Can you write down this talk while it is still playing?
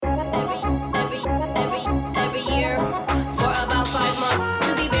every year for about 5 months.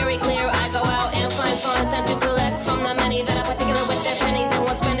 To be very clear, I go out and find fun, time to collect from the many that are particular with their pennies and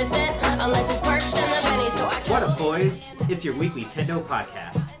won't spend a cent unless it's perks and the pennies. So What up, boys? It's your weekly Tendo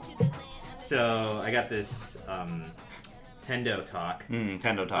podcast. So I got this Tendo talk.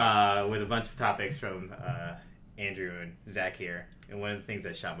 Tendo talk. With a bunch of topics from Andrew and Zach here. And one of the things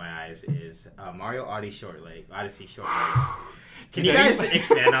that shot my eyes is Mario Odyssey Short Legs. Can you guys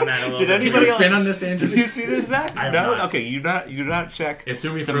expand on that a little bit? Did anybody else expand on this, Andrew? Did you see this, Zach? I have No? not. Okay, you not check. It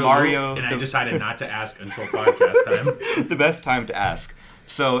threw me the for Mario, a loop, and the, I decided not to ask until podcast time. the best time to ask.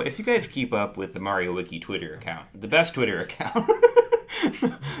 So if you guys keep up with the Mario Wiki Twitter account, the best Twitter account,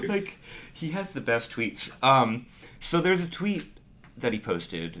 like he has the best tweets. So there's a tweet that he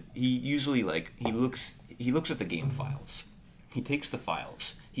posted. He usually he looks at the game files. He takes the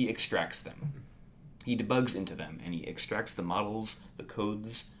files. He extracts them. He debugs into them, and he extracts the models, the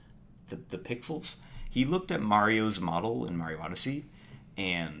codes, the pixels. He looked at Mario's model in Mario Odyssey,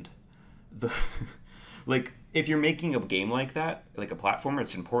 and if you're making a game like that, like a platformer,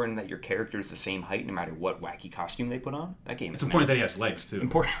 it's important that your character is the same height no matter what wacky costume they put on. That game. It's important that he has legs too.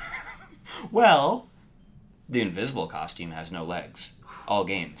 Important. Well, the invisible costume has no legs. All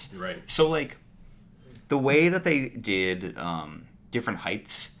games. You're right. So the way that they did different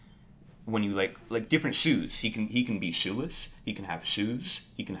heights. When you like different shoes, he can be shoeless. He can have shoes.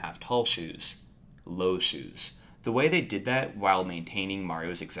 He can have tall shoes, low shoes. The way they did that while maintaining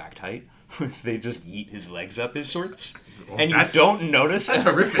Mario's exact height was they just yeet his legs up his shorts, and you don't notice. That's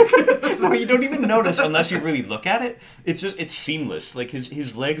horrific. No, you don't even notice unless you really look at it. It's seamless. Like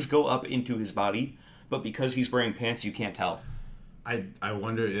his legs go up into his body, but because he's wearing pants, you can't tell. I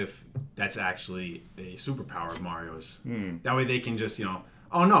wonder if that's actually a superpower of Mario's. That way they can just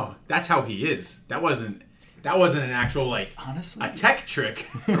oh no, that's how he is. That wasn't an actual honestly a tech trick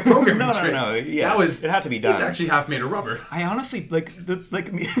or a programming trick. No. Yeah, it had to be done. He's actually half made of rubber. I honestly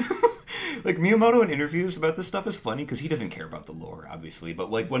Miyamoto in interviews about this stuff is funny because he doesn't care about the lore, obviously. But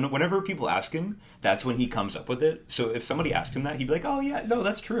whenever people ask him, that's when he comes up with it. So if somebody asked him that, he'd be like, "Oh yeah, no,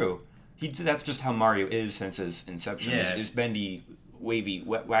 that's true. That's just how Mario is since his inception. Yeah. Is bendy, wavy,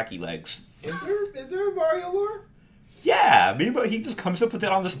 wacky legs." Is there a Mario lore? Yeah, he just comes up with it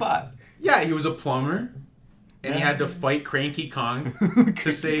on the spot. Yeah, he was a plumber, and he had to fight Cranky Kong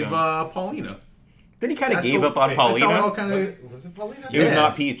to save Paulina. Then he kind of gave up on That's how it Paulina. all kind of. Was it Paulina? It was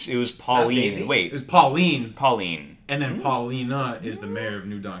not Peach. It was Pauline. Daisy? Wait, It was Pauline, Pauline. and then Paulina is the mayor of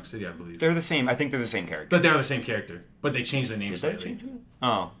New Donk City, I believe. They're the same. I think they're the same character. But they're the same character. But they changed the name Did they slightly. change it?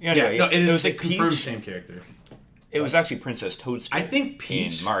 Oh, yeah. Yeah, Anyway, no, it was is like confirmed Peach. same character. It was actually Princess Toadstool. I think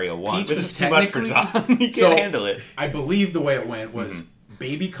Peach in Mario 1. Peach But was this is too much for technically- John. He can't So- handle it. I believe the way it went was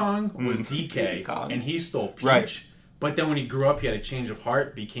Baby Kong was DK, Baby Kong. and he stole Peach. Right. But then when he grew up, he had a change of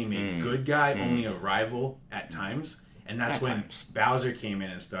heart, became a good guy, only a rival at times. And that's At when times. Bowser came in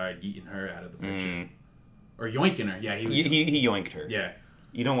and started eating her out of the picture. Or yoinking her. Yeah, he was. He yoinked her. Yeah.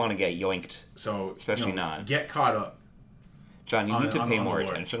 You don't want to get yoinked. So, Especially not. Get caught up. John, you On- need to on pay the more lore.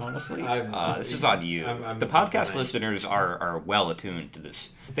 attention, honestly. I'm- This is on you. I'm The podcast fine. listeners are well attuned to this.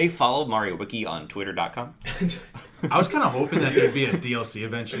 They follow Mario Wiki on Twitter.com. I was kind of hoping that there'd be a DLC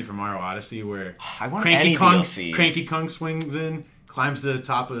eventually for Mario Odyssey where I want any DLC. Cranky Kong swings in, climbs to the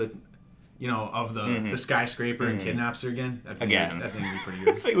top of the skyscraper and kidnaps her again. That thing Again. would be pretty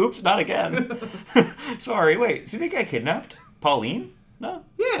good. Say, oops, not again. Sorry, wait. She didn't get kidnapped? Pauline? No.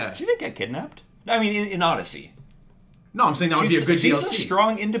 Yeah. She didn't get kidnapped. I mean, in Odyssey. No, I'm saying that would be a good she's DLC. a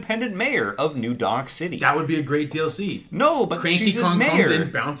strong, independent mayor of New Donk City. That would be a great DLC. No, but Cranky she's a Kong comes mayor. in,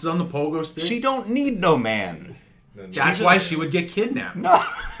 bounces on the pogo stick. She don't need no man. That's why she would get kidnapped. No.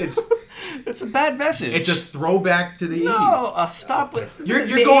 It's It's a bad message. it's a throwback to the 80s. No, stop with You're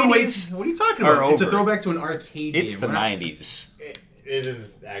the going 80s. What are you talking are about? It's a over. throwback to an arcade It's game. the We're not- 90s. It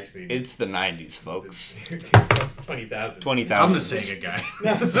is actually. It's the 90s, folks. 20,000. 20,000. I'm the Sega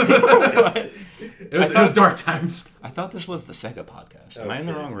guy. It was dark times. I thought this was the Sega podcast. Oh, Am I in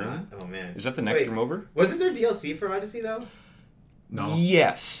the shit, wrong it's room? not? Oh man. Is that the next Wait, room over? Wasn't there DLC for Odyssey though? No.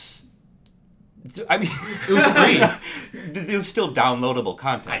 Yes. I mean, It was free. It was still downloadable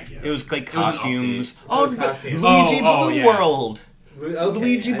content. I guess. It was like It was an costumes. update. Oh, It was costumes. Luigi Oh, Balloon yeah. World. Okay,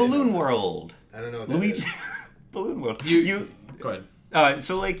 Luigi I didn't Balloon know that. World. I don't know what that Luigi is. Balloon World. You go ahead.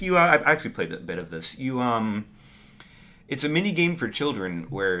 So like you, I actually played a bit of this. It's a mini game for children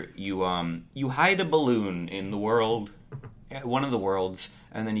where you hide a balloon in the world, one of the worlds,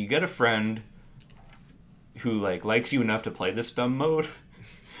 and then you get a friend who likes you enough to play this dumb mode,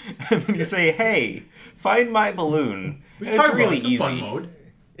 and then you say, "Hey, find my balloon." We And talk it's really about easy. it's a fun mode.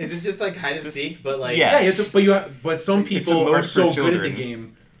 Is it just like hide and seek, but like Yeah. Yeah, but some people mode are for so good at the children.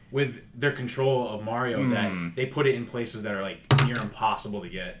 game with their control of Mario that they put it in places that are like near impossible to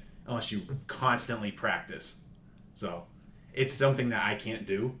get unless you constantly practice. So it's something that I can't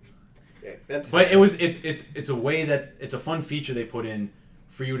do. Yeah, that's But it's a way that it's a fun feature they put in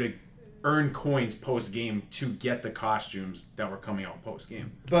for you to earn coins post game to get the costumes that were coming out post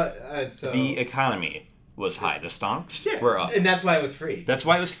game. But so The economy was high. The stonks Yeah. were up. and that's why it was free. That's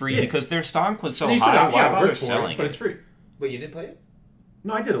why it was free, Yeah. because their stonk was so And you still high. got Why bother work for selling it, but it's free. Wait, you didn't play it?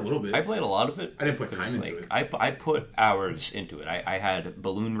 No, I did a little bit. I played a lot of it. I didn't put 'cause, time into it. I put hours into it. I had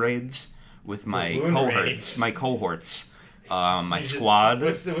balloon raids with my Balloon cohorts. raids? My cohorts. My You just- squad.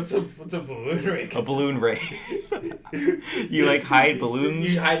 What's a balloon raid? A balloon raid. You like hide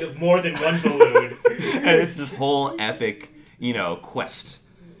balloons, You hide more than one balloon. and it's this whole epic, quest.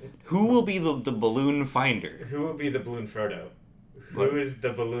 Who will be the balloon finder? Who will be the balloon Frodo? What? Who is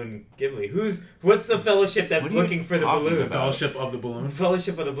the balloon Ghibli? What's the fellowship that's What are you looking for the talking balloons? The Fellowship of the Balloons.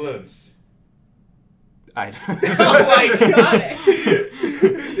 Fellowship of the balloons. I. Oh my god!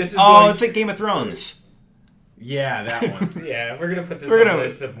 This is Oh, going- it's like Game of Thrones. Yeah, that one. yeah. We're gonna put this We're on gonna- the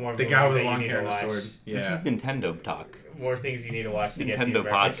list of more The movies guy with that the you long need hair to and a watch. sword. This Yeah. is Nintendo talk. More things you need to watch to get Nintendo these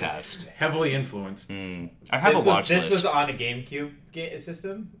references. podcast. Heavily influenced. I have a watch This list. was on a GameCube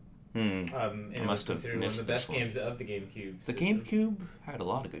system. Hmm. And it must was have considered one of missed the this best one. games of the GameCube. The system. GameCube had a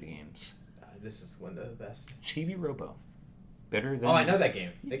lot of good games. This is one of the best. Chibi Robo. Better than. Oh, I know that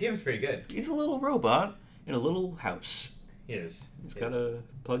game. That game is pretty good. He's a little robot in a little house. He is. He's He got is. to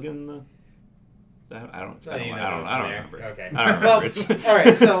plug in the. I don't I need to know remember. from there. Okay. I don't remember. Well, It's- all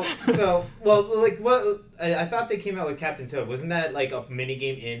right. So, well, like, what? I thought they came out with Captain Toad. Wasn't that like a mini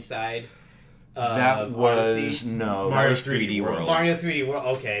game inside? That was Odyssey? no. Mario That was 3D 3D World. World. Mario 3D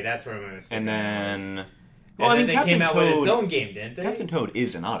World. Okay, that's where I'm mistaken. And then. And Well, I then mean, they Captain came out with its Toad. own game, didn't they? Captain Toad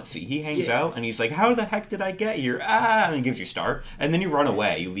is an Odyssey. He hangs Yeah. out and he's like, "How the heck did I get here?" And he gives you a star, and then you run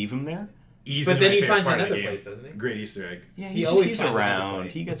away. You leave him there. Easily But then my he favorite finds Oh, part of another the game. place, doesn't he? Great Easter egg. Yeah, He always he's finds another around.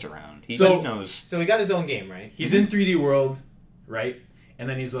 place. He gets around. He So- knows. So he got his own game, right? He's in 3D World, right? And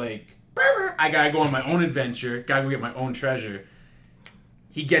then he's like, "Brr, I gotta go on my own adventure. Gotta go get my own treasure."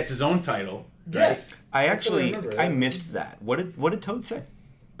 He gets his own title. Yes. I That's what actually remember. I missed that. What did Toad say?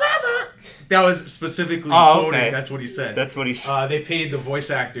 That was specifically Oh, quoted. okay. That's what he said. That's what he said. They paid the voice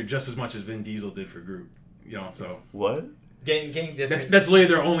actor just as much as Vin Diesel did for Groot. So What? Getting different. that's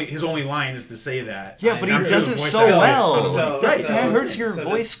literally his only line is to say that. Yeah, And but he I'm does the it voice so actor well. is totally- That so- hurts your so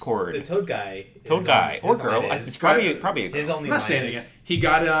voice the cord. Toad guy. Toad guy or girl. Line is- It's probably a girl. His only I'm not line saying it is- again. He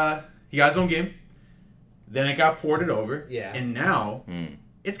got his own game. Then it got ported over. Yeah. And now Hmm.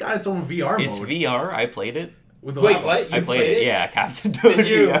 it's got its own VR It's mode VR. I played it. with the Wait, lava. what? You I played played it. it? Yeah, Captain Toad. Did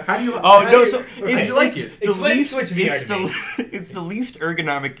you? VR. How do you? Oh How no! do you- So okay. it's like it's it. the Explain least. Switch VR It's to me. it's the least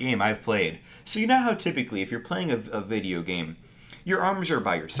ergonomic game I've played. So you know how typically, if you're playing a video game, your arms are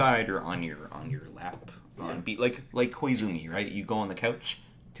by your side or on your lap, like Koizumi, right? You go on the couch,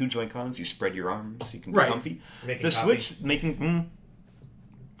 two Joy-Cons, you spread your arms, you can be Right. comfy. Making The coffee. Switch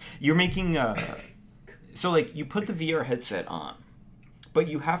you're making so like you put the VR headset on, but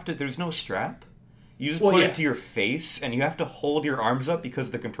you have to. There's no strap. You just Well, put yeah. it to your face, and you have to hold your arms up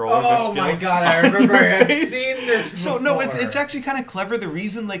because the controllers are Oh still my god! I on remember your I've face. seen this. So no, it's before. actually kind of clever. The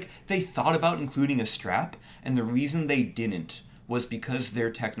reason like they thought about including a strap, and the reason they didn't was because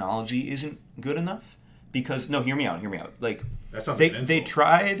their technology isn't good enough. Because no, hear me out. Like That sounds they like an they insult.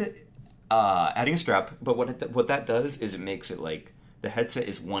 tried adding a strap, but what that does is it makes it like the headset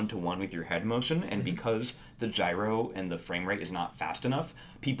is 1-to-1 with your head motion, and because the gyro and the frame rate is not fast enough,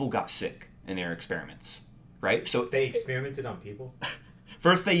 people got sick in their experiments. Right? So They experimented on people.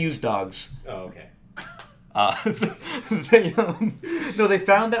 first they used dogs. Oh, okay. They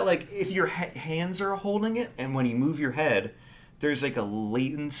found that like if your hands are holding it, and when you move your head, there's like a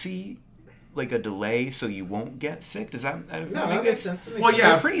latency, like a delay, so you won't get sick. Does that? No, that makes sense. That makes Well, sense. yeah,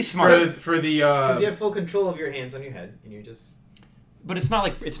 They're pretty smart. for the. Because you have full control of your hands on your head, and you're just But it's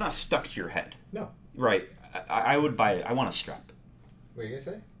not stuck to your head. no. Right. I would buy it. I want a strap. What are you gonna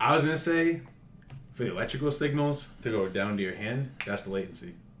say? I was gonna say, for the electrical signals to go down to your hand, that's the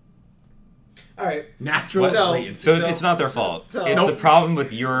latency. All right. Natural So- latency. So, So- it's not their so- fault. so- It's Nope. the problem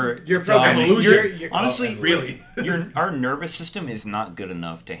with your program. dumb- Evolution. your- You're- honestly, really? our nervous system is not good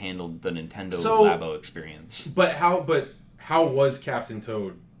enough to handle the Nintendo So- Labo experience. But how was Captain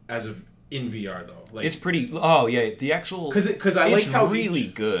Toad as of in VR though? Like It's pretty. Oh yeah, the actual. because I like it's how really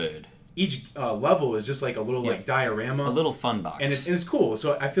good. each level is just like a little Yeah. like diorama, A little fun box. and it's cool.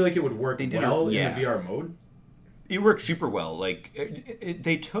 So I feel like it would work They did well it- yeah. in the VR mode. It worked super well. Like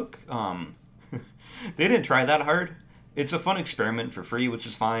they took. They didn't try that hard. It's a fun experiment for free, which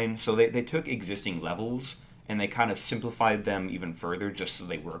is fine. So they took existing levels and they kind of simplified them even further just so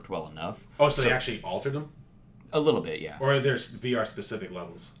they worked well enough. Oh, so they actually altered them? A little bit, yeah. Or are there VR specific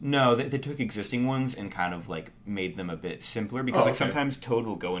levels? No, they took existing ones and kind of like made them a bit simpler because like sometimes Toad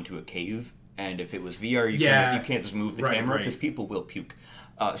will go into a cave, and if it was VR, you can't just move the camera because people will puke.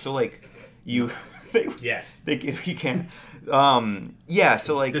 So like you, you can.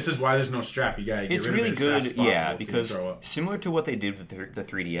 So like this is why there's no strap. You gotta get it's rid really of it as good, fast as yeah, possible because so similar to what they did with the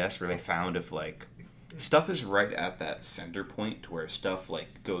 3DS, where they found if like stuff is right at that center point to where stuff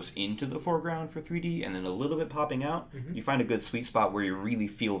like goes into the foreground for 3D and then a little bit popping out, you find a good sweet spot where you really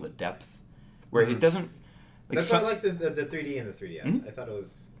feel the depth, where it doesn't. Like, that's why I like the 3D and the 3DS. I thought it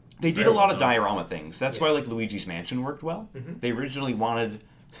was. They did a lot of diorama things. That's why like Luigi's Mansion worked well. They originally wanted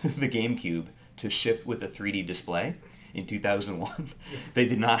the GameCube to ship with a 3D display. In 2001, they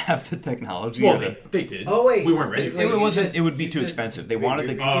did not have the technology. Well, they did. Oh wait, we weren't ready. It wasn't. It would be too expensive. They wanted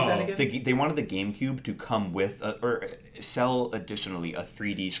they wanted the GameCube to come with or sell additionally a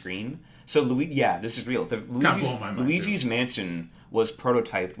 3D screen. So this is real. Luigi's Mansion was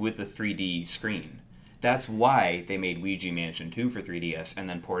prototyped with a 3D screen. That's why they made Luigi Mansion 2 for 3DS and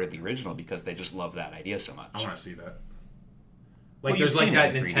then ported the original because they just love that idea so much. I want to see that. Like there's like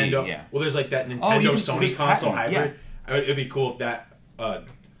that Nintendo. 3D, well, there's like that Nintendo Sony console hybrid. Yeah. It'd be cool if that, a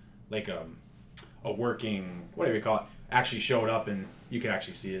working, whatever you call it, actually showed up and you could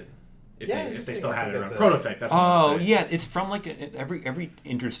actually see it. If they still had it around. Prototype, that's what I'm saying. Yeah, it's from like every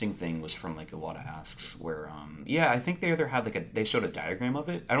interesting thing was from like a lot of asks where, I think they either had they showed a diagram of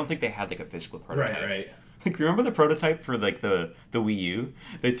it. I don't think they had like a physical prototype. Right. Like, remember the prototype for like the Wii U?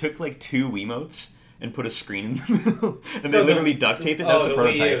 They took like 2 Wiimotes and put a screen in the middle, and they literally duct taped it. That's the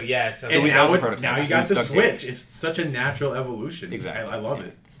prototype. Wii U, yes. And now you got the Switch. It's such a natural evolution. Exactly. I love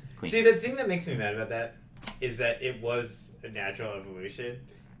it. Clean. See, the thing that makes me mad about that is that it was a natural evolution.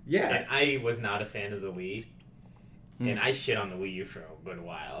 Yeah. And I was not a fan of the Wii. And I shit on the Wii U for a good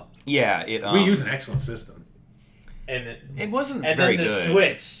while. Yeah, Wii U's an excellent system. And it wasn't and very then the good.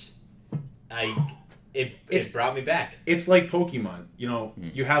 Switch, it brought me back. It's like Pokemon. You know,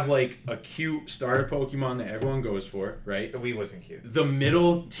 you have like a cute starter Pokemon that everyone goes for, right? The Wii wasn't cute. The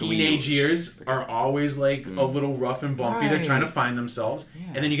middle teenage years are always like a little rough and bumpy. They're trying to find themselves.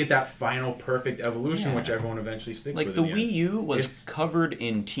 Yeah. And then you get that final perfect evolution, which everyone eventually sticks with. Like the Wii U was covered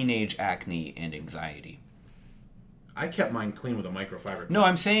in teenage acne and anxiety. I kept mine clean with a microfiber. No,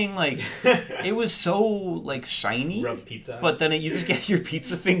 I'm saying like it was so like shiny. Rub pizza. But then you just get your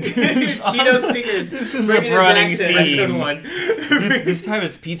pizza fingers. Cheetos fingers. This is a running theme. One. This time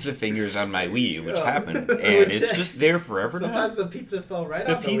it's pizza fingers on my Wii U, which happened, and it's just there forever now. Sometimes the pizza fell right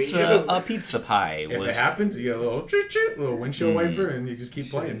on the Wii U. A pizza pie was. If it happens, you get a little windshield wiper, and you just keep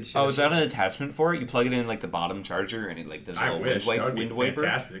playing. Oh, is that an attachment for it? You plug it in like the bottom charger, and it like does a little wind wiper.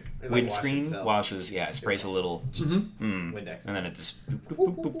 Fantastic. Windscreen washes. Yeah, it sprays a little. Windex. And then it just boop,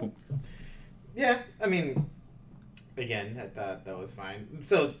 boop, boop, boop. Yeah, I mean, again, I thought that was fine.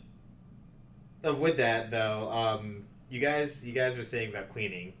 So, with that though, you guys were saying about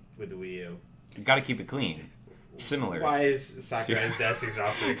cleaning with the Wii U. You got to keep it clean. Similar. Why is Sakurai's desk is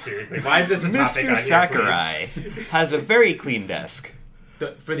also extremely clean? Why is this a topic on Mr. Sakurai has a very clean desk.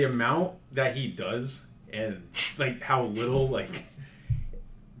 For the amount that he does and like how little like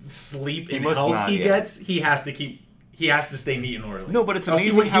sleep and health he gets, he has to stay neat and orderly. No, but it's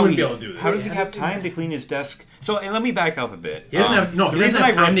amazing how he wouldn't be able to do this. How does he have time to clean his desk? So, and let me back up a bit. He doesn't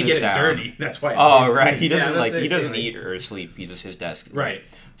have time to get it dirty. That's why. Right. He doesn't he doesn't eat or sleep. He just his desk. Right.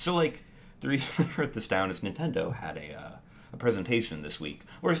 So, like, the reason I wrote this down is Nintendo had a presentation this week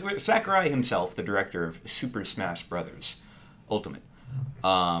where Sakurai himself, the director of Super Smash Bros. Ultimate,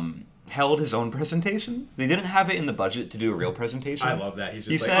 held his own presentation. They didn't have it in the budget to do a real presentation. I love that. He's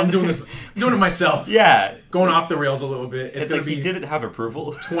just I'm doing it myself. Yeah. Going off the rails a little bit. It's going to be... He didn't have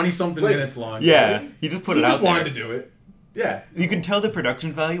approval. 20-something minutes long. Yeah. He just put it out there. He just wanted to do it. Yeah. You can tell the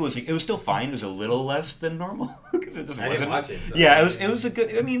production value was still fine. It was a little less than normal. It just I didn't watch it. So yeah, it was a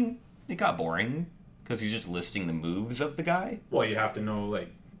good... I mean, it got boring because he's just listing the moves of the guy. Well, you have to know, like...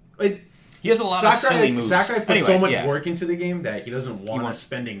 He has a lot of silly moves. Sakurai puts so much work into the game that he doesn't want us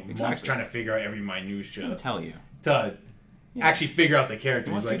spending months trying to figure out every minutia. I'll tell you. To actually figure out the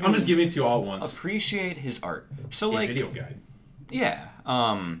character. He's like, I'm just giving it to you all at once. Appreciate his art. So, like... video guide. Yeah.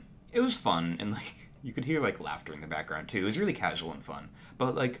 It was fun, and, like, you could hear, like, laughter in the background, too. It was really casual and fun.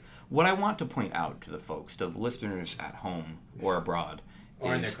 But, like, what I want to point out to the folks, to the listeners at home or abroad,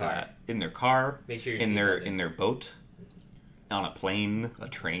 or in their car, make sure in their boat, on a plane, a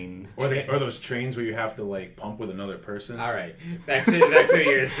train. Or those trains where you have to like pump with another person. All right, back to what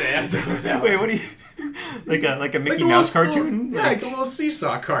you were saying. Wait, what do you like a Mickey Mouse cartoon? Yeah, like the little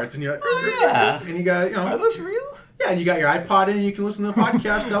seesaw carts, and you're like, yeah. And you got Are those real? Yeah, and you got your iPod in, and you can listen to the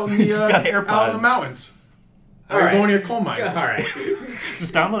podcast out in the out in the mountains. Or you're going to your coal mine. All right.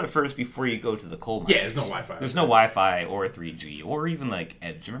 Just download it first before you go to the coal mine. Yeah, there's no Wi-Fi. There's no Wi-Fi or 3G or even like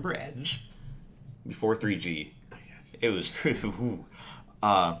Edge. Remember Edge? Before 3G. It was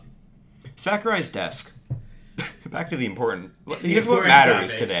Sakurai's desk. Back to the important. Here's what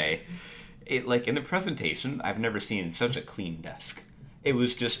matters today. It like in the presentation, I've never seen such a clean desk. It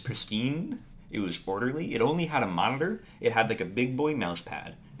was just pristine. It was orderly. It only had a monitor. It had like a big boy mouse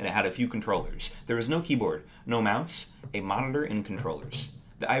pad, and it had a few controllers. There was no keyboard, no mouse, a monitor, and controllers.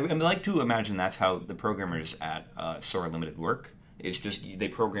 I like to imagine that's how the programmers at Sora Limited work. It's just they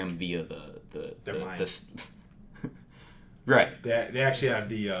program via their mind. Right. They actually have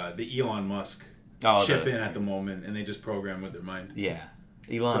the Elon Musk chip in at the moment, and they just program with their mind. Yeah.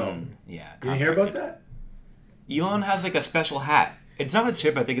 Elon. Yeah. Did you hear about that? Elon has like a special hat. It's not a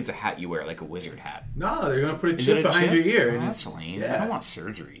chip. I think it's a hat you wear, like a wizard hat. No, they're gonna put a chip behind your ear. Oh, that's lame. Yeah. I don't want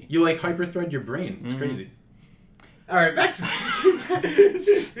surgery. You like hyperthread your brain. It's crazy. All right, back to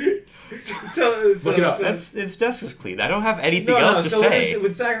so look it up. Its desk is clean. I don't have anything else to say.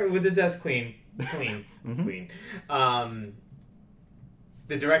 With the desk clean.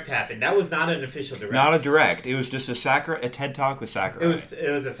 The direct happened. That was not an official direct. Not a direct. It was just a TED Talk with Sakurai.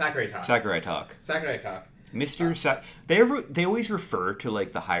 It was a Sakurai talk. Sakurai talk. Mr. They always refer to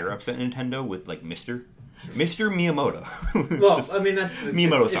like the higher ups at Nintendo with like Mr. Miyamoto. Well, I mean that's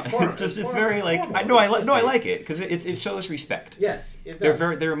Miyamoto. It's very like I like it because it shows respect. Yes, it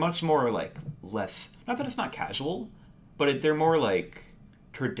does. They're much more like less. Not that it's not casual, but they're more like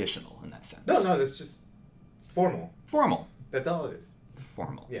traditional in that sense. No, it's formal. Formal. That's all it is.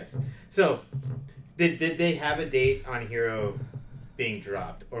 Formal. Yes. So, did they have a date on Hero being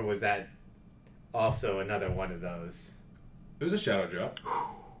dropped, or was that also another one of those? It was a shadow drop.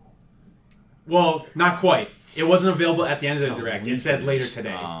 Well, not quite. It wasn't available at the end of the direct. It said later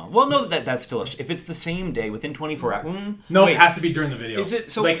today. Well, no, that's still if it's the same day within 24 hours. No, it has to be during the video. Is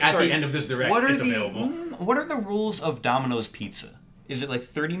it so? Like at the end of this direct, it's available. What are the rules of Domino's Pizza? Is it like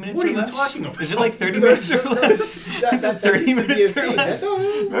 30 minutes or less? What are you talking about? Is it like 30 minutes or less? 30 minutes or less?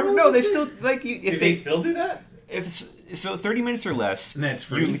 Remember, no, they still like you. If they still do that? If 30 minutes or less, and that's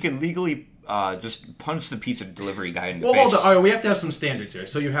free. You can legally just punch the pizza delivery guy in the face. Hold on. All right, we have to have some standards here.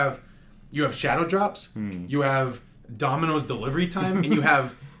 So you have shadow drops, you have Domino's delivery time, and you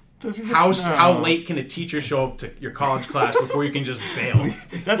have how late can a teacher show up to your college class before you can just bail?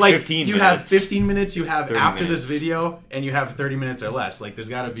 That's like 15 minutes. You have 15 minutes, you have after minutes. this video, and you have 30 minutes or less. Like there's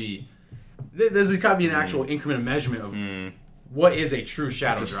got to be an actual increment of measurement of what is a true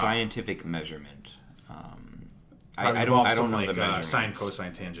shadow drop. It's a scientific measurement. I don't know the measurements. Sine,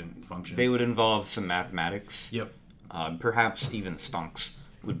 cosine, tangent functions. They would involve some mathematics. Yep. Perhaps even stonks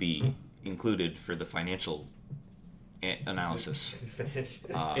would be included for the financial analysis.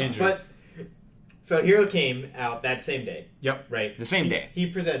 But so Hero came out that same day. Yep. Right. The same day. He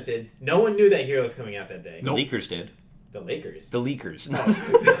presented. No one knew that Hero was coming out that day. The leakers did. The Lakers. The leakers. No.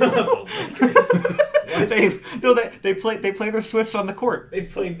 They play their Swifts on the court. They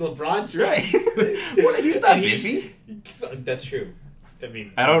played LeBron. Right. He's not busy. That's true. I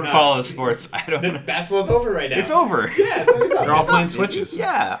mean, I don't follow the sports. I don't. The basketball's over right now. It's over. Yeah, so he's not. They're all playing switches.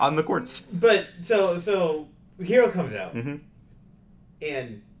 Yeah, on the courts. But so Hero comes out,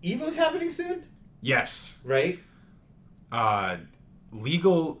 and Evo's happening soon. Yes. Right.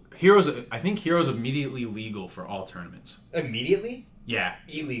 Legal Heroes. I think Heroes immediately legal for all tournaments. Immediately. Yeah.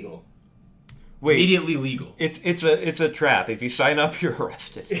 Illegal. Wait, immediately legal. It's a trap. If you sign up, you're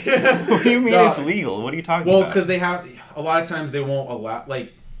arrested. What do you mean it's legal? What are you talking about? Well, because they have a lot of times they won't allow.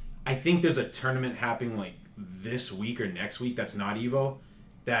 Like, I think there's a tournament happening like this week or next week. That's not Evo.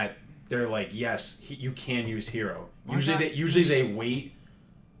 That they're like, yes, you can use Hero. Usually they wait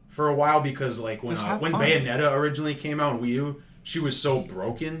for a while because like when Bayonetta originally came out on Wii U, she was so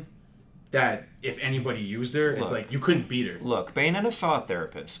broken that if anybody used her, it's like you couldn't beat her. Look, Bayonetta saw a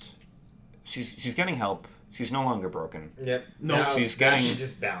therapist. She's getting help. She's no longer broken. Yep. No, she's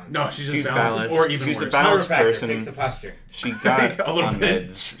just balanced. No, she's balanced. Or even she's worse. She's a balanced person. Fix the posture. She got on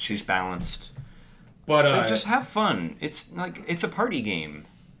meds. She's balanced. But just have fun. It's a party game.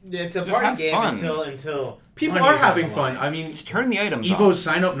 It's a party game until people are having fun. I mean, just turn the items Evo's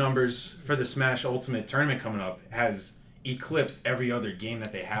off. sign-up numbers for the Smash Ultimate tournament coming up has eclipsed every other game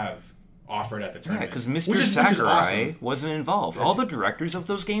that they have offered at the tournament. Yeah, because Mr. Sakurai wasn't involved. All the directors of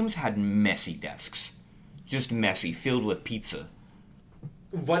those games had messy desks. just messy, filled with pizza.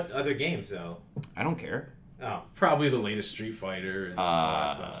 What other games though? I don't care. Oh, Probably the latest Street Fighter and all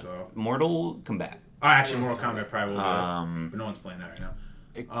that stuff. So, Mortal Kombat. actually, Mortal Kombat probably will be, but no one's playing that right now.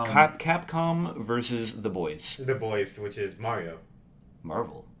 Capcom versus The Boys. The Boys, which is Mario.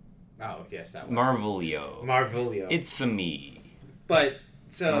 Marvel. Oh yes, that one. Marvelio. Marvelio. It's a me. But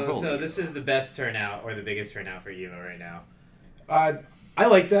so Marvelio. this is the best turnout or the biggest turnout for Evo right now. I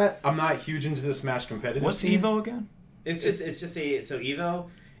like that. I'm not huge into the Smash competitive. What's scene. Evo again? It's just so Evo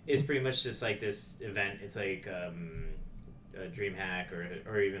is pretty much just like this event. It's like a DreamHack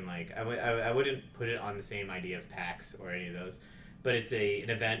or even like I wouldn't put it on the same idea of PAX or any of those, but it's an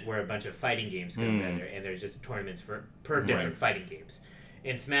event where a bunch of fighting games come together and there's just tournaments per different fighting games.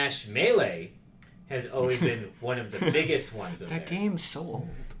 And Smash Melee has always been one of the biggest ones of That there. game's so old.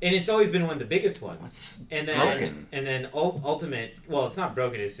 And it's always been one of the biggest ones. It's And then broken. and then Ultimate. Well, it's not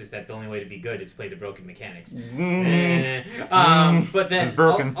broken. It's just that the only way to be good is play the broken mechanics. But then It's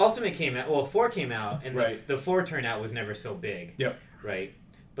broken. Ultimate came out. Well, 4 came out, and Right. the 4 turnout was never so big. Yep. Right.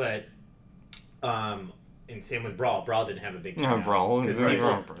 But and same with Brawl. Brawl didn't have a big No, turnout Brawl because is very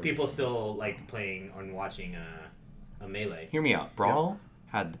wrong. people still liked playing and watching a Melee. Hear me out. Brawl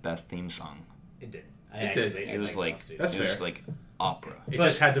had the best theme song. It did. It did. It was like That's it was fair. like opera. It But-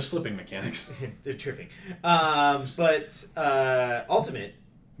 just had the slipping mechanics. They're tripping. But Ultimate,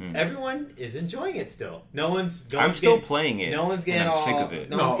 Hmm. everyone is enjoying it still. No one's still getting, playing it. No one's getting and I'm all sick of it.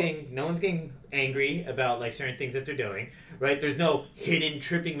 No one's getting angry about like certain things that they're doing. Right? There's no hidden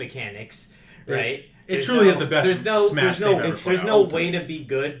tripping mechanics. Right? It truly is the best Smash they've ever put there's out, no Ultimate. way to be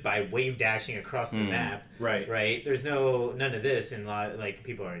good by wave dashing across the map. Right. Right? There's none of this, and like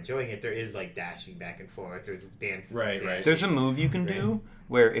people are enjoying it. There is like dashing back and forth. There's dance. Right. dashing. There's a move you can Right. do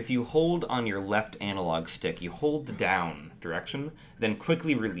where if you hold on your left analog stick, you hold the down direction, then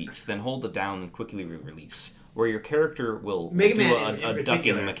quickly release, then hold the down, then quickly release, where your character will Mega do Man in a ducking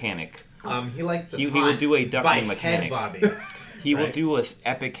particular. mechanic. He likes to He will do a ducking by mechanic. head bobbing. He will Right. do a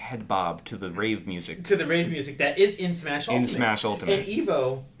epic head bob to the rave music. To the rave music that is in Smash Ultimate. In Smash Ultimate. And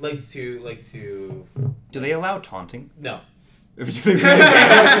Evo likes to Do they allow taunting? no. Do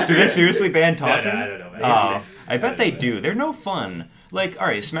they seriously ban taunting? I don't know. Oh, I bet they do. They're no fun. Like, all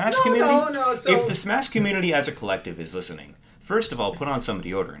right, Smash No, community. no, so- if the Smash community as a collective is listening, first of all, put on some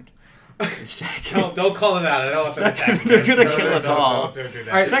deodorant. Second, Don't call them out. I don't want them Second, attacking they're us. gonna No, kill no, us don't- all. Don't do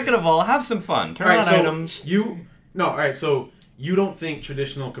that. All right, second of all, have some fun. Turn All right, on so items. all right, so you don't think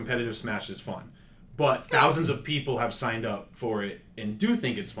traditional competitive Smash is fun, but thousands of people have signed up for it and do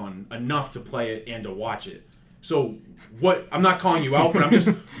think it's fun enough to play it and to watch it. So what? I'm not calling you out, but I'm just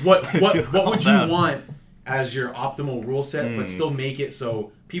what feel would called you out. want as your optimal rule set, but still make it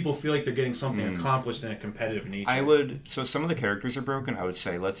so people feel like they're getting something accomplished in a competitive nature? I would. So some of the characters are broken. I would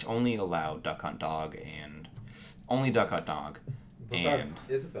say let's only allow Duck Hunt Dog and only Duck Hunt Dog, and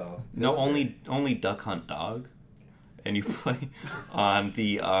Isabel. no only Duck Hunt Dog, and you play on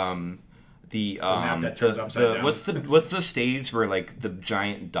the map that turns upside down. what's the stage where like the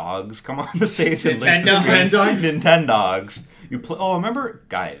giant dogs come on the stage and lick the Nintendogs. screens? Nintendogs. You play. Oh, remember,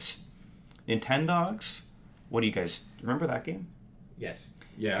 guys, Nintendogs. What do you guys remember that game? Yes.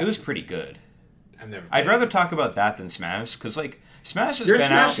 Yeah, It was pretty good. I've never. I'd played rather talk about that than Smash, because like Smash has You're a been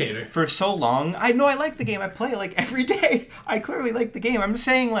Smash out hater. for so long. I know I like the game. I play it like every day. I clearly like the game. I'm just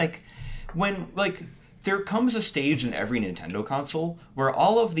saying like when like there comes a stage in every Nintendo console where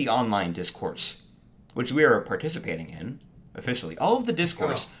all of the online discourse, which we are participating in officially, all of the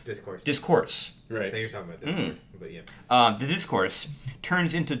discourse, Discourse. I right. think you're talking about Discord, but yeah. the discourse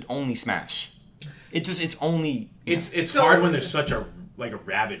turns into only Smash. It's only It's So- hard when there's such a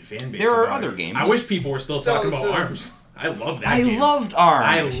rabid fan base. There are about other it. games. I wish people were still So- talking about so- ARMS. I love that. I game. loved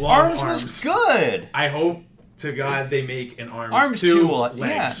ARMS. I love ARMS ARMS. was good. I hope to God they make an ARMS, ARMS 2 2,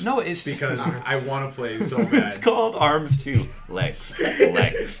 legs. yeah, no, it's because ARMS. I want to play so It's bad. called ARMS 2. Legs.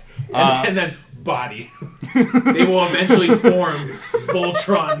 Legs. And then body. They will eventually form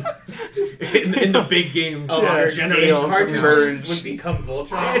Voltron in the big game. Oh, Yeah, our generations game from cartridges merge. would become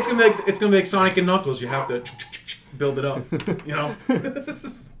Voltron. Yeah, it's gonna be like Sonic and Knuckles. You have to build it up, you know.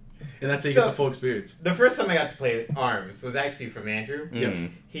 And that's how you So- get the full experience. The first time I got to play ARMS was actually from Andrew.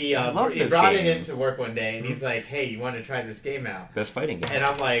 Mm. He I love he this brought game. it into work one day, and he's like, "Hey, you want to try this game out?" Best fighting game. And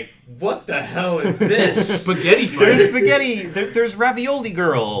I'm like, "What the hell is this?" Spaghetti There's fight. spaghetti. There's ravioli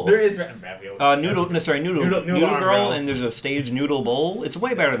girl. There is ravioli. Noodle Noodle arm girl, girl. and there's a stage noodle bowl. It's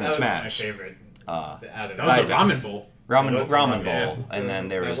way better than That was my Smash. favorite. Out of That was the it. ramen bowl. Ramen was a Bowl, yeah. and then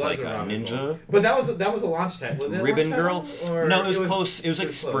there was like a a ramen Ninja bowl. But that was a launch time. Was it a Ribbon launch title, Girl? or No, it was close. It was like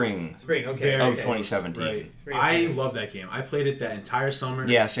close. spring. Spring, okay. Very Of okay. 2017. Right. Spring I 2017. love that game. I played it that entire summer.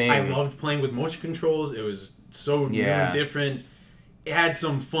 Yeah, same. I loved playing with motion controls. It was so new Yeah. and different. It had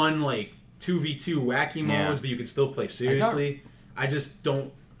some fun, like, 2v2 wacky Yeah. moments, but you could still play seriously. I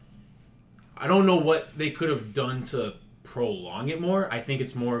don't know what they could have done to prolong it more. I think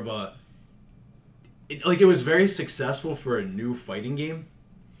it's more of a... It was very successful for a new fighting game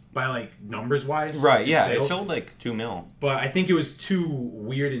by, like, numbers-wise. Right, in yeah. It sales. sold like 2 mil. But I think it was too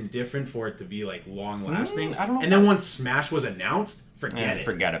weird and different for it to be, like, long-lasting. I don't know And then once Smash was announced, forget it.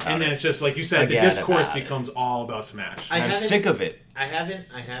 Forget about And then it. it's just, like you said, Forget the discourse about it. becomes all about Smash. I I'm haven't- sick of it. I haven't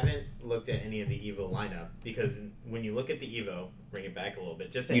looked at any of the Evo lineup because when you look at the Evo, bring it back a little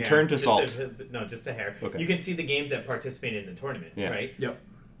bit, just a You hair, turn to just salt. just a hair. Okay. You can see the games that participated in the tournament, Yeah. right? Yep.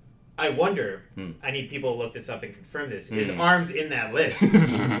 I wonder. Hmm. I need people to look this up and confirm this. Is ARMS in that list?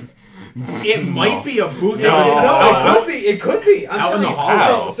 It might be a booth. No. that was No, out. it could be. It could be. I'm Out in telling the you.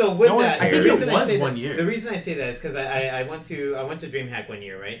 hall. So with No one that, cares. the I think reason it was say one that, year. The reason I say that is because I went to DreamHack one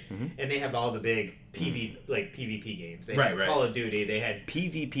year, right? Mm-hmm. And they have all the big PvP games. They Right, had right. Call of Duty. They had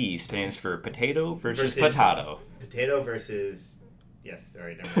PvP stands for potato versus Versus- potato. Potato versus. Yes,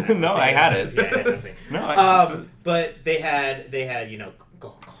 sorry. Never mind. No, I had it. Yeah, I had this thing. No, But they had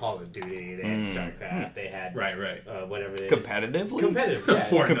Call of Duty. They had Mm. StarCraft. They had Right, right. whatever it is. competitively? Competitive. Yeah.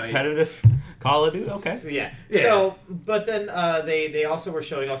 Fortnite. Competitive Call of Duty? Okay. Yeah. Yeah. So, but then they also were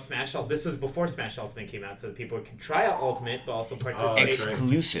showing off Smash Ultimate. This was before Smash Ultimate came out, so that people could try out Ultimate, but also participate that's right.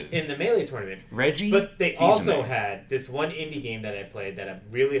 Exclusive. in the Melee tournament. Reggie? But they Fils-Aimé. also had this one indie game that I played that I'm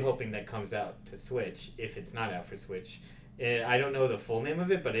really hoping that comes out to Switch, if it's not out for Switch. I don't know the full name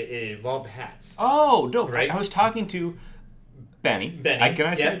of it, but it involved hats. Oh, no. Right? I was talking to Benny. Benny. Can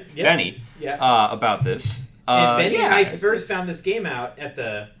I say Yeah, yeah. Benny? Yeah. About this. And Benny yeah. and I first found this game out at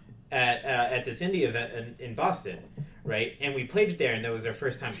this indie event in Boston, right? And we played it there, and that was our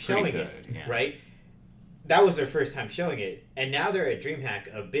first time pretty showing good, it, yeah. right? That was their first time showing it, and now they're at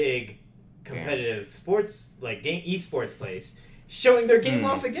DreamHack, a big competitive sports esports place, showing their game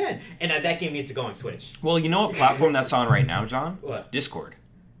off again. And that game needs to go on Switch. Well, you know what platform that's on right now, John? What? Discord.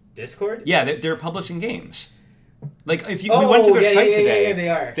 Discord? Yeah, they're publishing games. Like if you, we went to their site today. Yeah, they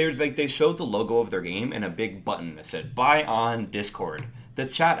are. There's they showed the logo of their game and a big button that said "Buy on Discord," the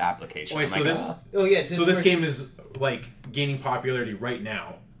chat application. Wait, I'm so like, this, Oh yeah. so this game is like gaining popularity right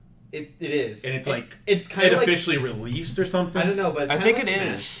now, It is, and it's like it's kind it of officially like, released or something. I don't know, but it's I kinda think like it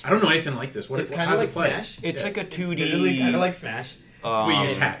Smash. is. I don't know anything like this. What It's how kind of does like it play? Smash. It's like a It's 2D. literally kind of like Smash. We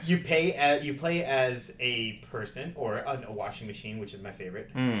use And hats. You play as a person or a washing machine, which is my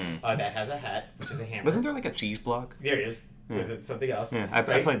favorite. That has a hat, which is a hammer. Wasn't there like a cheese block? There it is. Yeah. It's something else. Yeah, I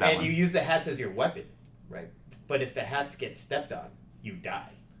right? played that and one. you use the hats as your weapon, right? But if the hats get stepped on, you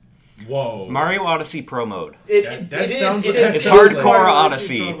die. Whoa. Mario Odyssey Pro Mode. That sounds like- It's sounds hardcore like-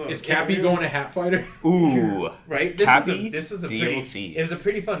 Odyssey. Is Cappy going to Hat Fighter? Ooh. Right? Cappy This is a DLC. pretty. It was a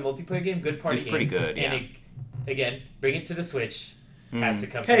pretty fun multiplayer game. Good party It's game. pretty good, yeah. And again, bring it to the Switch. Has to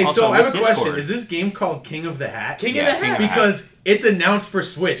come. Hey, Also, so I have a with question. Discord. Is this game called King of the Hat? King Yeah, of the King Hat. of the Hat. Because it's announced for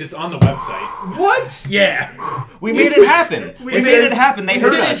Switch. It's on the website. What? Yeah. We made it happen. We made it happen. They We heard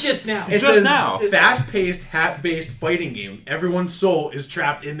did it us. just now. It Just says now. fast-paced, hat-based fighting game. Everyone's soul is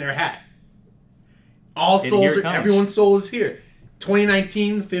trapped in their hat. All And souls here it are, comes. everyone's soul is here.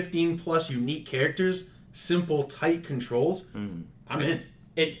 2019, 15 plus unique characters, simple, tight controls. I'm in.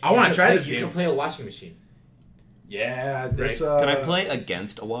 I wanna try this You game. can play a washing machine. Yeah, this. Can I play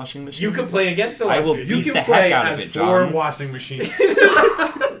against a washing machine? You can play against a I washing will machine. You beat can the play heck out of as it, 4 John. washing machines.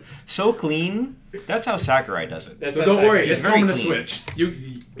 So clean. That's how Sakurai does it. That's So not don't worry, Sakurai. it's very coming to clean. Switch.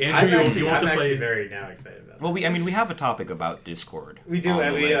 I'm Andrew, actually, you want I'm to actually play? very now excited about it. Well, we have a topic about Discord. We do. on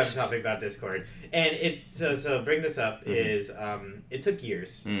the We have a list. topic about Discord, and so bring this up is it took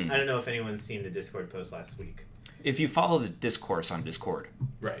years. Mm. I don't know if anyone's seen the Discord post last week. If you follow the discourse on Discord,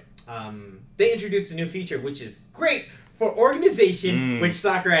 Right. They introduced a new feature, which is great for organization, which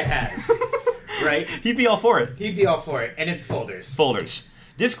Sakurai has. Right? he'd be all for it. He'd be all for it, and it's folders. Folders.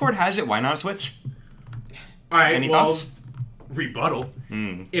 Discord has it. Why not Switch? All right. Any well, thoughts? rebuttal.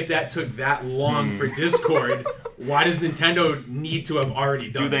 If that took that long for Discord, why does Nintendo need to have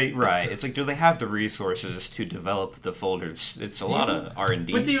already done Do it? they right? It's like, do they have the resources to develop the folders? It's a lot of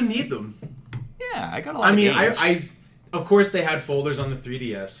R&D. But do you need them? Yeah, I got a lot. I mean, of games. I of course they had folders on the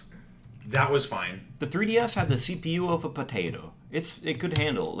 3DS. That was fine. The 3DS had the CPU of a potato. It could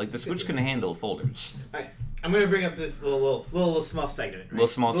handle, like the Switch can handle folders. All right, I'm gonna bring up this little small segment. Right? Little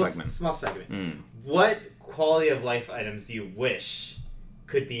small segment. Small segment. Mm. What quality of life items do you wish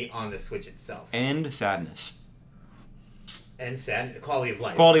could be on the Switch itself? And sadness. And sad quality of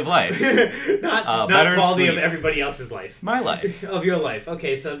life. Quality of life. not better quality sleep. of everybody else's life. My life. Of your life.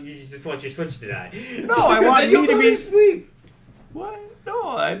 Okay, so you just want your Switch to die. No, I Because want then you you'll to go be- sleep. What?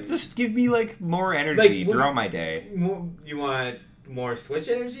 No, just give me like more energy Like, throughout my day. You want more Switch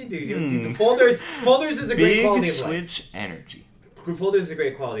energy? Do the folders is a great Big quality of life. Switch energy. Folders is a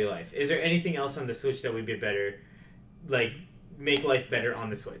great quality of life. Is there anything else on the Switch that would be better, like make life better on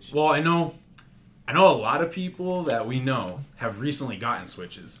the Switch? Well, I know a lot of people that we know have recently gotten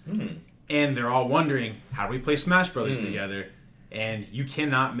Switches. And they're all wondering, how do we play Smash Brothers together? And you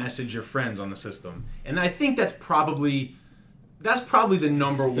cannot message your friends on the system. And I think that's probably the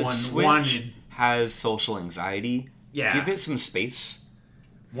number The one Switch wanted. has social anxiety. Yeah. Give it some space.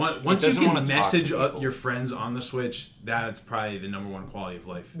 Once you doesn't wanna can talk message to people. your friends on the Switch, that's probably the number one quality of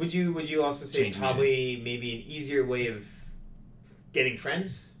life. Would you also say Changing probably maybe an easier way of getting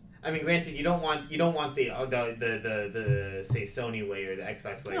friends? I mean, granted, you don't want the say Sony way or the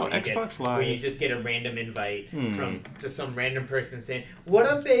Xbox way. No, where you Xbox where you Live. just get a random invite from just some random person saying, "What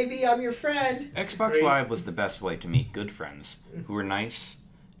up, baby? I'm your friend." Xbox Right. Live was the best way to meet good friends who were nice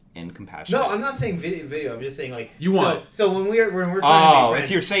and compassionate. No, I'm not saying video. I'm just saying like You want- So when we're trying to be Oh, friends,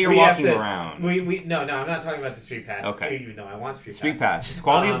 if you say you're we have walking to- around. No, I'm not talking about the Street Pass. Okay. Even though I want Street Street Pass. Pass.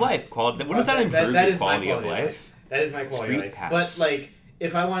 Quality of life. Wouldn't that improve that your is my quality of life? That is my quality of Street life. Pass. But like,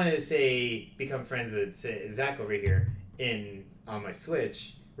 if I wanted to say become friends with say, Zach over here on my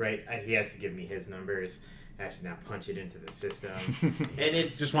Switch, right? He has to give me his numbers. I have to now punch it into the system, and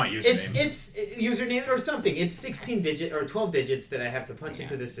it's Just want usernames. It's username or something. It's 16 digit or 12 digits that I have to punch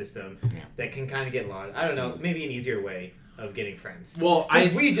into the system that can kind of get lost. I don't know. Maybe an easier way of getting friends. Well,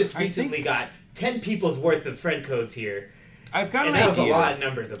 we just I recently got 10 people's worth of friend codes here. I've got And an that was a idea. lot of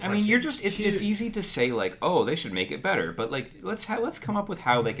numbers of I mean, you're just it's easy to say like, oh, they should make it better, but like let's come up with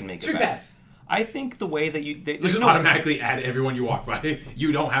how they can make Street it better. Pass. I think the way that You just automatically add everyone you walk by.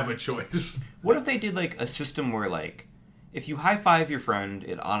 You don't have a choice. What if they did like a system where like if you high five your friend,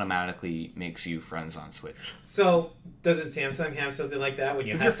 it automatically makes you friends on Switch. So, doesn't Samsung have something like that when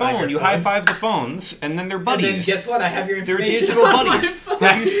you With high your five phone, you phones? high five the phones, and then they're buddies. And then guess what? I have your They're information. digital on my buddies. phone.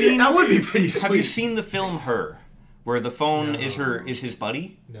 Have you seen? That would be pretty sweet. Have you seen the film Her, where the phone is his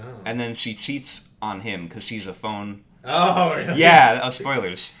buddy, No. and then she cheats on him because she's a phone. Oh, really? Yeah,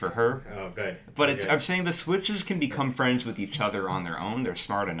 spoilers for Her. Oh, good. But Good. I'm saying the Switches can become friends with each other on their own. They're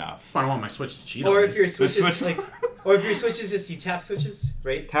smart enough. I don't want my Switch to cheat Or on if me. your Switch is Switch- like, or if your Switch is just you tap switches,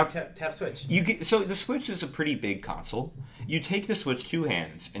 right? Tap- tap switch. You get, so the Switch is a pretty big console. You take the Switch 2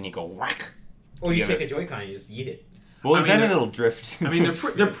 hands and you go whack. Or you together. take a Joy-Con and you just eat it. Well, I mean, then they're- it'll drift. I mean, they're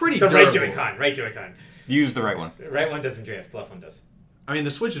pretty The durable. right Joy-Con. Use the right one. The right one doesn't drift. Left one does. I mean,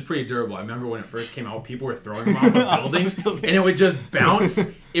 the Switch is pretty durable. I remember when it first came out, people were throwing them off of buildings, and it would just bounce.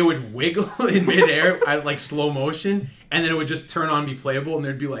 It would wiggle in midair at like slow motion, and then it would just turn on, be playable, and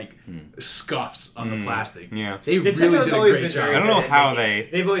there'd be like scuffs on the plastic. Yeah. They really Nintendo's did a always great been job. very I don't good know at how making- they-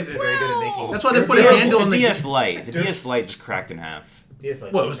 They've always been very good at making. That's why they put The a DS, handle on the the DS Lite. The DS Lite just cracked in half. DS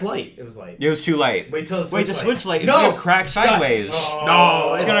Lite. Well, it was light. It was light. It was too light. Wait till the Wait, the Switch Switch Lite is No! gonna crack sideways. Oh,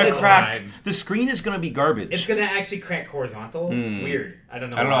 No, It's gonna crack. fine. The screen is gonna be garbage. It's gonna actually crack horizontal. Weird. I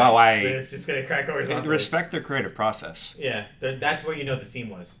don't know. I don't know how I- But it's just gonna crack horizontal. Respect their creative process. Yeah, that's where you know the seam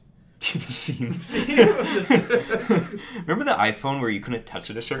was. the seams. The system. Remember the iPhone where you couldn't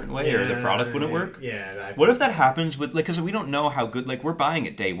touch it a certain way or the product wouldn't work? Yeah. What if that happens with like because we don't know how good like we're buying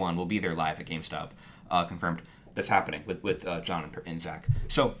it day one. We'll be there live at GameStop, confirmed. That's happening with John and Zach.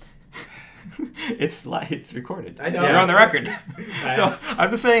 So it's recorded. I know. You're on the record. I- So I'm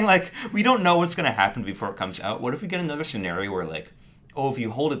just saying like we don't know what's gonna happen before it comes out. What if we get another scenario where like, oh, if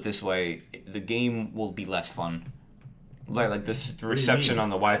you hold it this way, the game will be less fun. Like this reception mean? on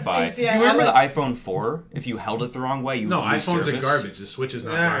the Wi-Fi. See, you I remember like- the iPhone 4? If you held it the wrong way, you No, would lose iPhones are service. garbage. The Switch is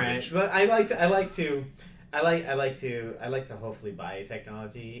not All right, garbage. but I like to hopefully buy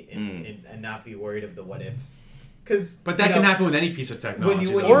technology and not be worried of the what ifs. But that can happen with any piece of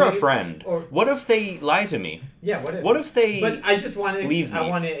technology. when though. Or a Maybe- friend. or- What if they lie to me? Yeah, what if? What if they? But I just want to. leave I me?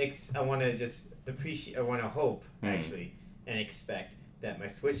 want to just appreciate. I want to hope actually and expect that my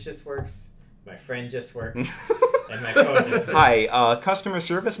Switch just works, my friend just works, and my phone just works. Hi, customer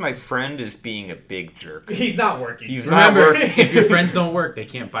service. My friend is being a big jerk. He's not working. He's not Remember, working. if your friends don't work, they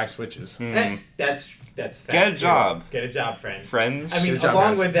can't buy Switches. That's fact, Get a too. job. Get a job, friends. Friends? I mean, Get a job,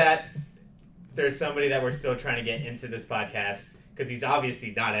 along guys. with that, there's somebody that we're still trying to get into this podcast because he's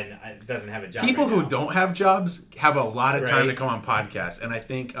obviously doesn't have a job. People right who now. don't have jobs have a lot of time Right. to come on podcasts, and I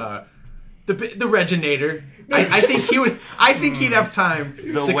think the Reginator. I think he would. I think he'd have time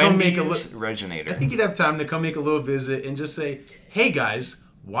The to come make a Wendy's I Reginator. think he'd have time to come make a little visit and just say, "Hey guys,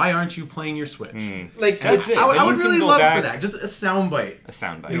 Why aren't you playing your Switch? Like And that's it. I Then would you really can go love back- for that. Just a soundbite. A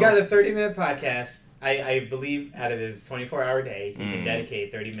soundbite. we got a 30-minute podcast. I believe out of his 24-hour day, he can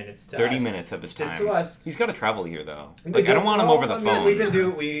dedicate 30 minutes to 30 us. minutes of his time. Just to us. He's got to travel here, though. Like, I don't want him over the phone. We can do,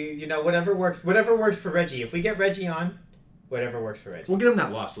 whatever works for Reggie. If we get Reggie on, whatever works for Reggie. We'll get him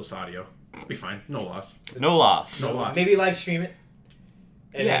that lossless audio. Be fine. No loss. No loss. No loss. Maybe live stream it.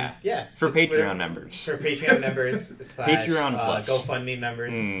 And Yeah. then, yeah. For just Patreon whatever- members. For Patreon members / Patreon Plus. GoFundMe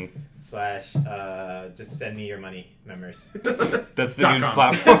members / just send me your money members. That's the .com. new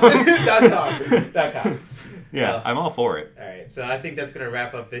platform. .com. Yeah, Well, I'm all for it. All right, so I think that's gonna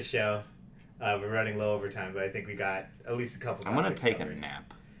wrap up this show. We're running low over time, but I think we got at least a couple. I'm going to topics take a covered.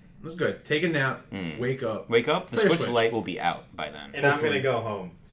 nap. That's good. Take a nap. Wake up. Wake up. The Play your Switch Switch. Lite will be out by then. And I'm Hopefully. gonna go home.